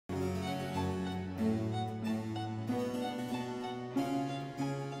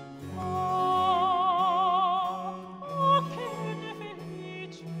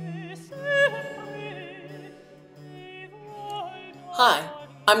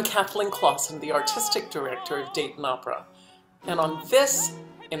I'm Kathleen Clawson, the Artistic Director of Dayton Opera, and on this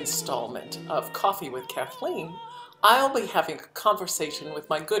installment of Coffee with Kathleen, I'll be having a conversation with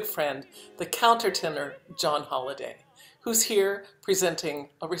my good friend, the countertenor John Holliday, who's here presenting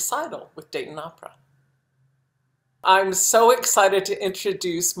a recital with Dayton Opera. I'm so excited to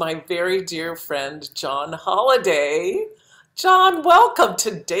introduce my very dear friend, John Holliday. John, welcome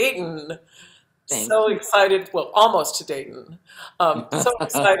to Dayton. Thank So you. excited, well, almost to Dayton. So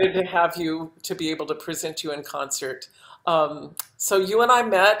excited to have you, to be able to present you in concert. So you and I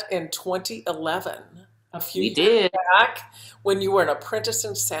met in 2011, a few We years did. back, when you were an apprentice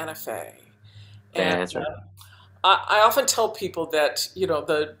in Santa Fe. And That's right. I often tell people that,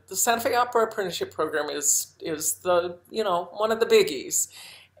 the Santa Fe Opera Apprenticeship Program is the, one of the biggies.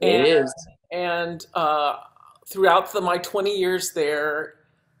 It And, is. and throughout my 20 years there,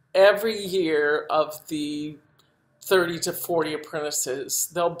 every year of the 30 to 40 apprentices,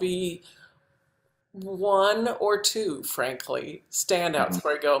 there'll be one or two, frankly, Hmm. standouts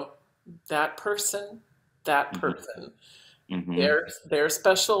where I go, that person, that Hmm. person, Hmm. they're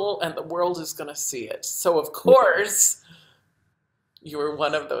special and the world is going to see it. So, of course, you were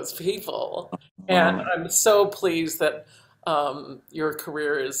one of those people. And Um, I'm so pleased that your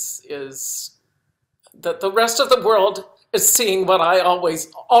career is that the rest of the world is seeing what I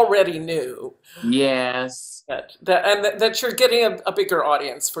always already knew. yes, That you're getting a bigger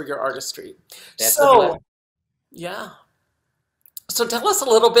audience for your artistry. that's a blessing. So, yeah. So tell us a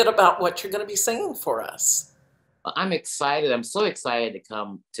little bit about what you're going to be singing for us. I'm excited. I'm so excited to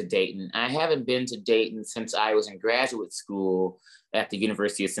come to Dayton. I haven't been to Dayton since I was in graduate school at the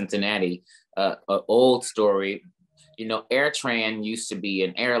University of Cincinnati. An old story. AirTran used to be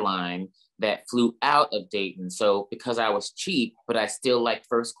an airline that flew out of Dayton. So because I was cheap, but I still liked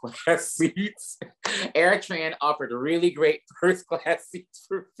first class seats, AirTran offered really great first class seats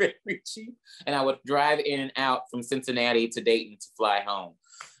for very cheap. And I would drive in and out from Cincinnati to Dayton to fly home.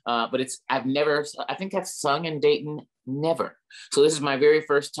 But I think I've sung in Dayton, never. So this is my very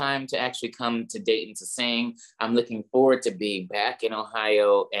first time to actually come to Dayton to sing. I'm looking forward to being back in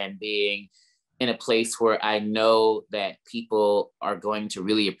Ohio and being in a place where I know that people are going to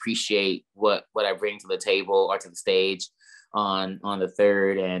really appreciate what I bring to the table or to the stage on the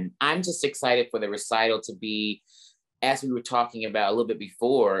third. And I'm just excited for the recital to be, as we were talking about a little bit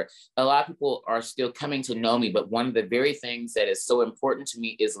before, a lot of people are still coming to know me, but one of the very things that is so important to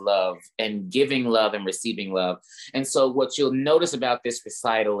me is love and giving love and receiving love. And so what you'll notice about this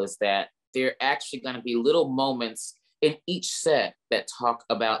recital is that there are actually going to be little moments in each set that talk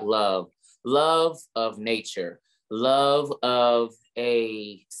about love, love of nature, love of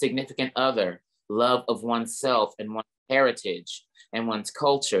a significant other, love of oneself and one's heritage and one's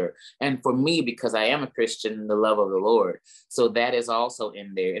culture. And for me, because I am a Christian, the love of the Lord. So that is also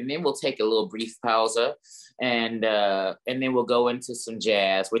in there. And then we'll take a little brief pause, and then we'll go into some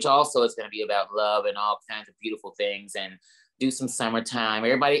jazz, which also is going to be about love and all kinds of beautiful things, and do some summertime.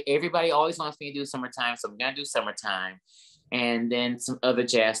 Everybody always wants me to do summertime, so I'm gonna do summertime. And then some other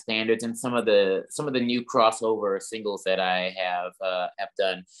jazz standards and some of the new crossover singles that I have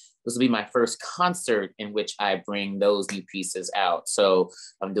done. This will be my first concert in which I bring those new pieces out. So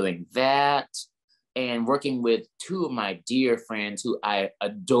I'm doing that and working with two of my dear friends who I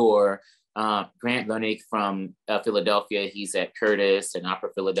adore. Grant Lunig from Philadelphia. He's at Curtis and Opera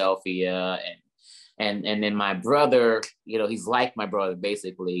Philadelphia, and then my brother, he's like my brother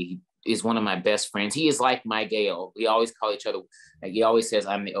basically. He is one of my best friends. He is like my Gail. We always call each other, like he always says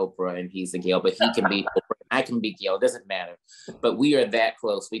I'm the Oprah and he's the Gail, but he can be Oprah, I can be Gail, it doesn't matter. But we are that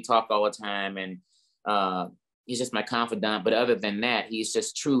close. We talk all the time, and he's just my confidant. But other than that, he's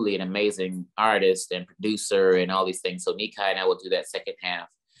just truly an amazing artist and producer and all these things. So Nikai and I will do that second half.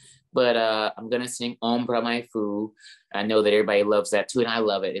 But I'm gonna sing Ombra Mai Fu. I know that everybody loves that too, and I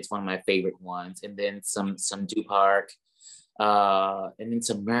love it. It's one of my favorite ones. And then some Dupark, and then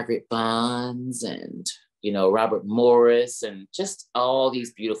some Margaret Bonds, and Robert Morris, and just all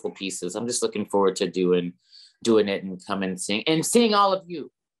these beautiful pieces. I'm just looking forward to doing it and come and seeing all of you.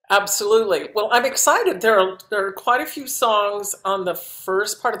 Absolutely. Well, I'm excited. There are quite a few songs on the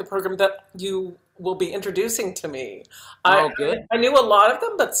first part of the program that you will be introducing to me. I Oh, good, I knew a lot of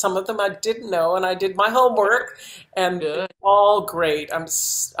them, but some of them I didn't know, and I did my homework, and they're good. all great.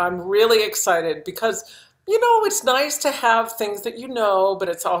 I'm really excited because it's nice to have things that you know, but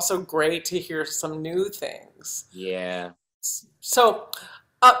it's also great to hear some new things. Yeah. So,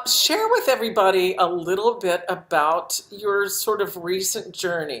 share with everybody a little bit about your sort of recent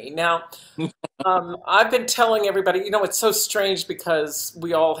journey. Now, I've been telling everybody, it's so strange because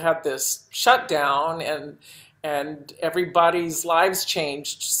we all had this shutdown, and everybody's lives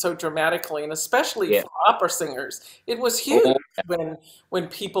changed so dramatically, and especially Yeah. for opera singers. It was huge Oh, when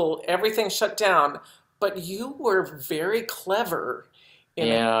people everything shut down. But you were very clever in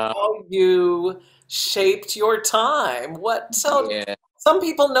yeah. how you shaped your time. What so Yeah. some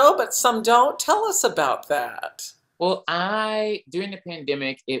people know, but some don't. Tell us about that. Well, during the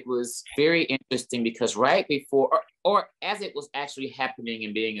pandemic, it was very interesting because right before, or as it was actually happening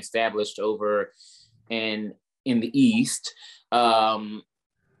and being established over in the East, um,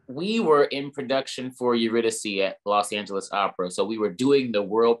 we were in production for Eurydice at Los Angeles Opera. So we were doing the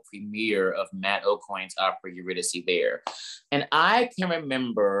world premiere of Matt O'Coin's opera Eurydice there. And I can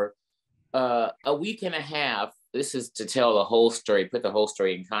remember a week and a half, this is to tell the whole story, put the whole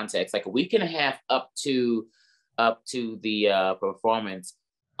story in context, like a week and a half up to the performance,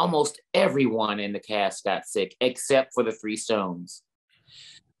 almost everyone in the cast got sick except for the Three Stones.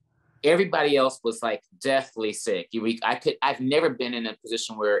 Everybody else was like deathly sick. I've never been in a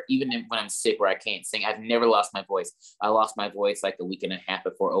position where when I'm sick where I can't sing, I've never lost my voice. I lost my voice like a week and a half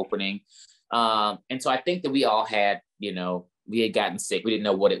before opening. And so I think that we all had, we had gotten sick. We didn't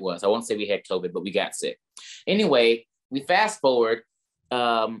know what it was. I won't say we had COVID, but we got sick. Anyway, we fast forward.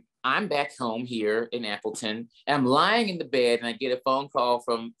 I'm back home here in Appleton, and I'm lying in the bed, and I get a phone call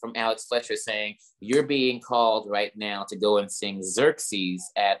from Alex Fletcher saying, "You're being called right now to go and sing Xerxes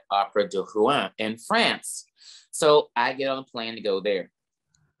at Opera de Rouen in France." So I get on a plane to go there.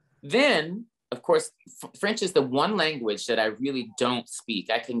 Then, of course, French is the one language that I really don't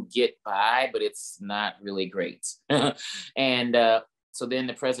speak. I can get by, but it's not really great. And so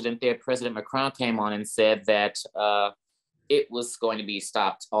then President Macron came on and said that it was going to be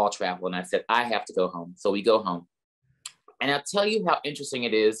stopped, all travel. And I said, I have to go home. So we go home. And I'll tell you how interesting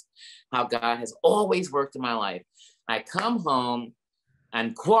it is, how God has always worked in my life. I come home,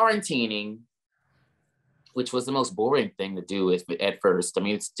 I'm quarantining, which was the most boring thing to do at first. I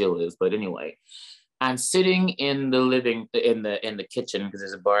mean, it still is, but anyway. I'm sitting in the kitchen, because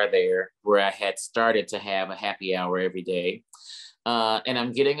there's a bar there where I had started to have a happy hour every day. And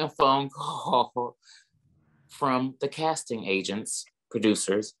I'm getting a phone call from the casting agents,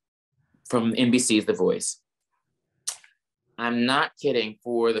 producers from NBC's The Voice. I'm not kidding.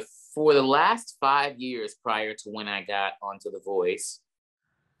 For the last 5 years prior to when I got onto The Voice,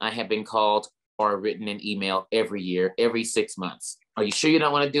 I have been called or written an email every year, every 6 months. Are you sure you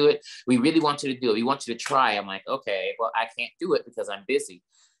don't want to do it? We really want you to do it. We want you to try. I'm like, okay, well, I can't do it because I'm busy.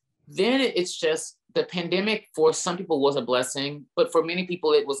 Then it's just the pandemic for some people was a blessing, but for many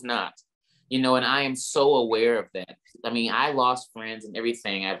people it was not. And I am so aware of that. I mean, I lost friends and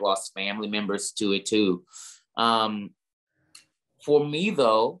everything. I've lost family members to it too. For me,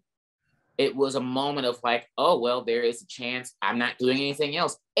 though, it was a moment of like, oh, well, there is a chance I'm not doing anything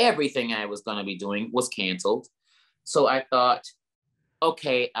else. Everything I was going to be doing was canceled. So I thought,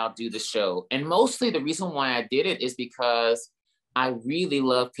 okay, I'll do the show. And mostly the reason why I did it is because I really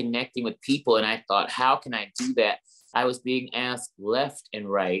love connecting with people. And I thought, how can I do that? I was being asked left and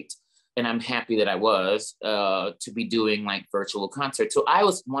right, and I'm happy that I was, to be doing like virtual concerts. So I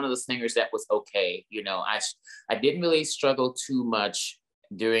was one of the singers that was okay. I didn't really struggle too much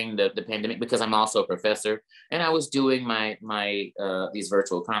during the pandemic because I'm also a professor, and I was doing my these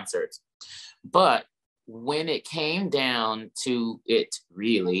virtual concerts. But when it came down to it,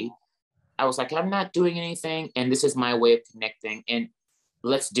 really, I was like, I'm not doing anything, and this is my way of connecting, and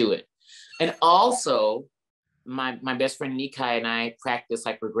let's do it. And also, my best friend Nikai and I practice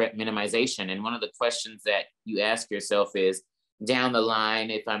like regret minimization. And one of the questions that you ask yourself is, down the line,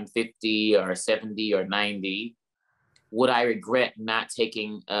 if I'm 50 or 70 or 90, would I regret not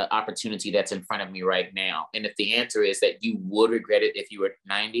taking an opportunity that's in front of me right now? And if the answer is that you would regret it if you were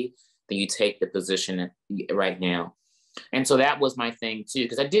 90, then you take the position right now. And so that was my thing too,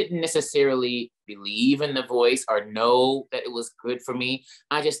 because I didn't necessarily believe in The Voice or know that it was good for me.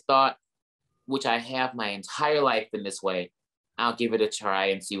 I just thought, which I have my entire life in this way, I'll give it a try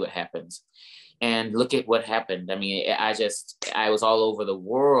and see what happens. And look at what happened. I mean, I was all over the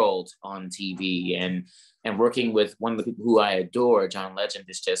world on TV, and working with one of the people who I adore, John Legend,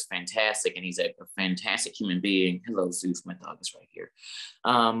 is just fantastic. And he's a fantastic human being. Hello, Zeus, my dog is right here.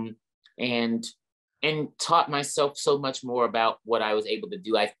 And taught myself so much more about what I was able to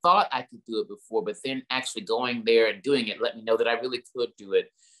do. I thought I could do it before, but then actually going there and doing it let me know that I really could do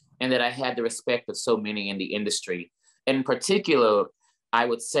it, and that I had the respect of so many in the industry. In particular, I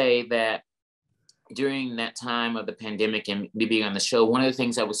would say that during that time of the pandemic and me being on the show, one of the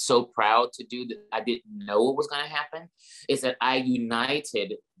things I was so proud to do that I didn't know what was going to happen is that I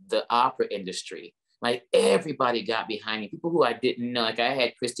united the opera industry. Like, everybody got behind me. People who I didn't know, like I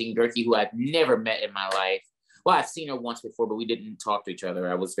had Christine Gerke, who I've never met in my life, well, I've seen her once before, but we didn't talk to each other.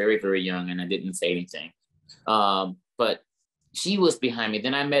 I was very, very young and I didn't say anything. But she was behind me.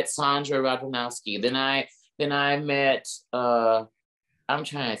 Then I met Sandra Radwanowski. Then I met, I'm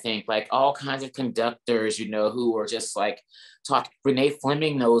trying to think, like all kinds of conductors, you know, who were just like Renee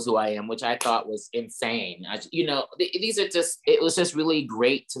Fleming knows who I am, which I thought was insane. You know, these are just, it was just really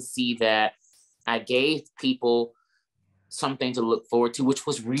great to see that I gave people something to look forward to, which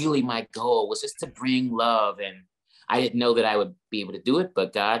was really my goal, was just to bring love. And I didn't know that I would be able to do it,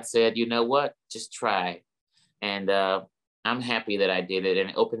 but God said, you know what, just try. And I'm happy that I did it. And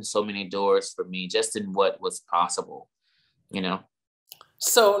it opened so many doors for me just in what was possible, you know?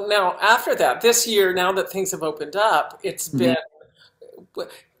 So now after that, this year, now that things have opened up, it's been, when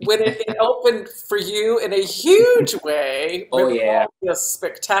it opened for you in a huge way Oh with yeah. all this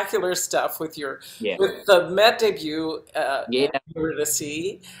spectacular stuff with Yeah. with the Met debut Yeah. at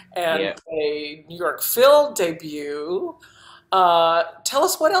Eurydice and Yeah. a New York Phil debut. Tell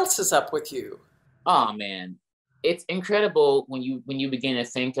us what else is up with you. Oh man. It's incredible when you begin to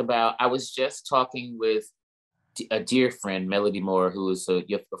think about, I was just talking with a dear friend, Melody Moore, who is,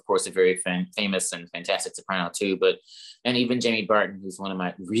 of course, a very famous and fantastic soprano too, and even Jamie Barton, who's one of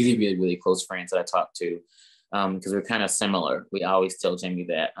my really, really, really close friends that I talk to, because we're kind of similar. We always tell Jamie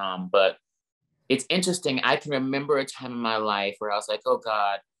that. But it's interesting. I can remember a time in my life where I was like, oh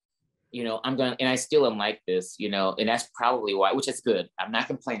God, you know, and I still am like this, you know, and that's probably why, which is good. I'm not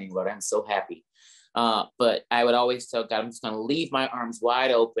complaining, Lord. I'm so happy. But I would always tell God, I'm just going to leave my arms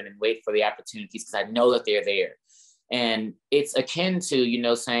wide open and wait for the opportunities because I know that they're there. And it's akin to, you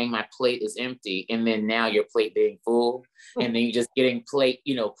know, saying my plate is empty and then now your plate being full. And then you're just getting plate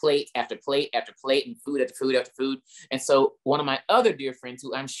after plate after plate and food after food after food. And so one of my other dear friends,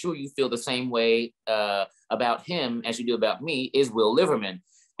 who I'm sure you feel the same way about him as you do about me, is Will Liverman.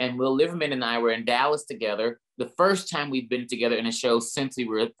 And Will Liverman and I were in Dallas together. The first time we've been together in a show since we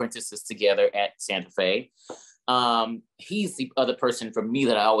were apprentices together at Santa Fe. He's the other person for me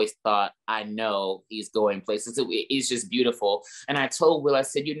that I always thought, I know he's going places. It's just beautiful. And I told Will, I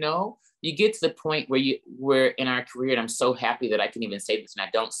said, you know, you get to the point where we're in our career, and I'm so happy that I can even say this, and I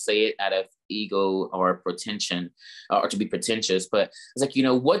don't say it out of ego or pretension or to be pretentious, but it's like, you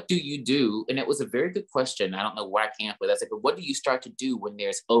know, what do you do? And it was a very good question. I don't know where I came up with. I said, but what do you start to do when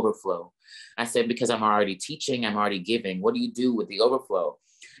there's overflow? I said, because I'm already teaching, I'm already giving. What do you do with the overflow?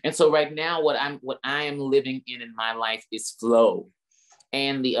 And so right now, what I am living in my life is flow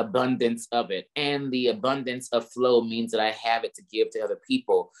and the abundance of it. And the abundance of flow means that I have it to give to other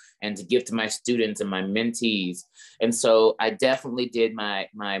people and to give to my students and my mentees. And so I definitely did my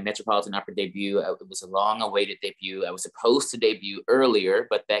Metropolitan Opera debut. It was a long awaited debut. I was supposed to debut earlier,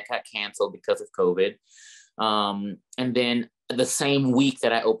 but that got canceled because of COVID. And then the same week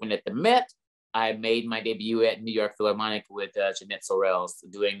that I opened at the Met, I made my debut at New York Philharmonic with Jeanette Sorrells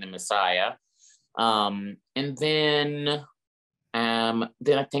doing The Messiah. And then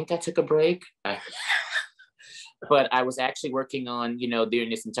I think I took a break. But I was actually working on, you know, during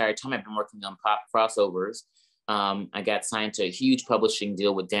this entire time, I've been working on pop crossovers. I got signed to a huge publishing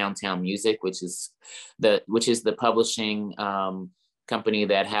deal with Downtown Music, which is the publishing company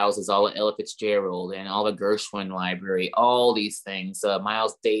that houses all of Ella Fitzgerald and all the Gershwin library, all these things,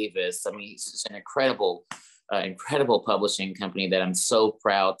 Miles Davis. I mean, it's just an incredible publishing company that I'm so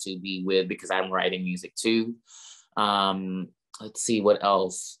proud to be with because I'm writing music too. Let's see what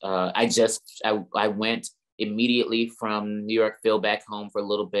else. I went immediately from New York Phil back home for a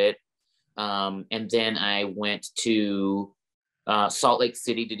little bit. And then I went to Salt Lake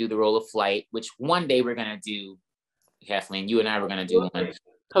City to do the role of Flight, which one day we're going to do. Kathleen, you and I were going to do one. It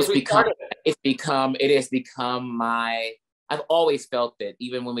has become I've always felt that,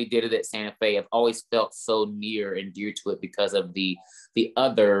 even when we did it at Santa Fe, I've always felt so near and dear to it because of the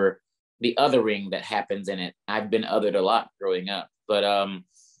othering that happens in it. I've been othered a lot growing up, but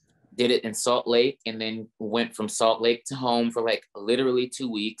did it in Salt Lake and then went from Salt Lake to home for like literally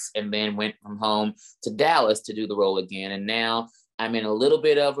 2 weeks, and then went from home to Dallas to do the role again. And now I'm in a little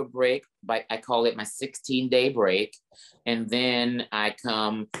bit of a break, but I call it my 16-day break. And then I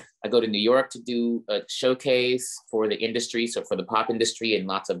go to New York to do a showcase for the industry, so for the pop industry and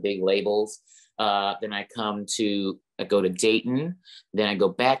lots of big labels. Then I go to Dayton. Then I go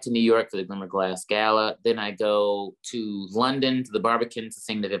back to New York for the Glimmer Glass Gala. Then I go to London to the Barbican to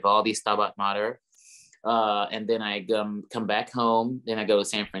sing the Vivaldi Stabat Mater. And then I come back home. Then I go to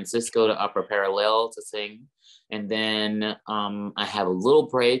San Francisco to Opera Parallel to sing. And then I have a little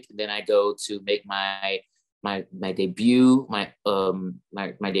break. Then I go to make my debut, my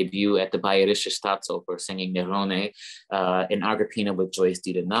debut at the Bayerische Staatsoper, singing Nerone in Agrippina with Joyce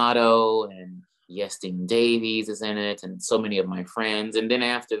DiDonato, and Yesting Davies is in it, and so many of my friends. And then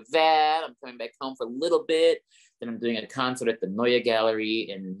after that, I'm coming back home for a little bit. Then I'm doing a concert at the Neue Gallery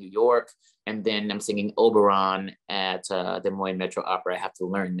in New York. And then I'm singing Oberon at Des Moines Metro Opera. I have to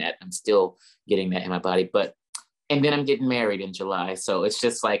learn that. I'm still getting that in my body. And then I'm getting married in July. So it's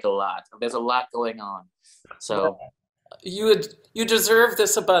just like a lot. There's a lot going on. So you deserve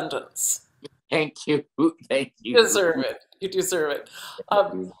this abundance. thank you. Thank you. You deserve it. You deserve it.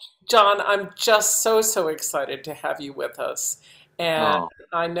 John, I'm just so excited to have you with us. And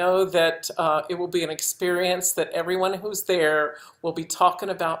I know that it will be an experience that everyone who's there will be talking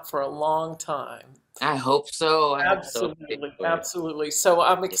about for a long time. I hope so. Absolutely, absolutely. So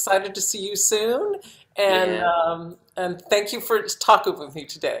I'm excited to see you soon, and thank you for talking with me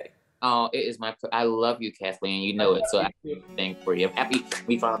today. Oh, it is I love you, Kathleen. You know it, so I thank for you. I'm happy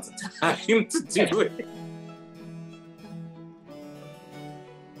we found some time to do it.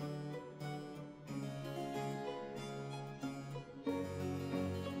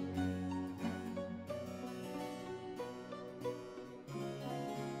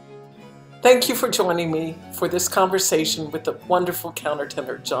 Thank you for joining me for this conversation with the wonderful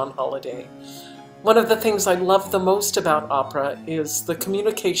countertenor John Holliday. One of the things I love the most about opera is the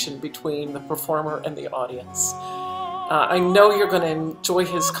communication between the performer and the audience. I know you're going to enjoy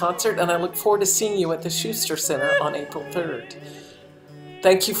his concert, and I look forward to seeing you at the Schuster Center on April 3rd.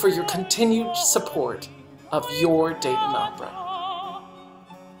 Thank you for your continued support of your Dayton Opera.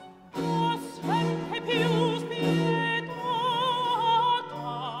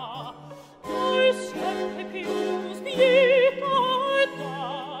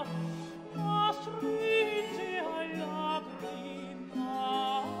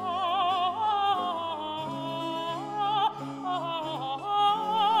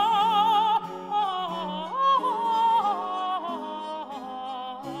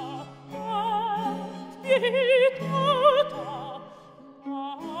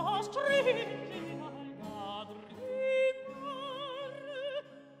 Street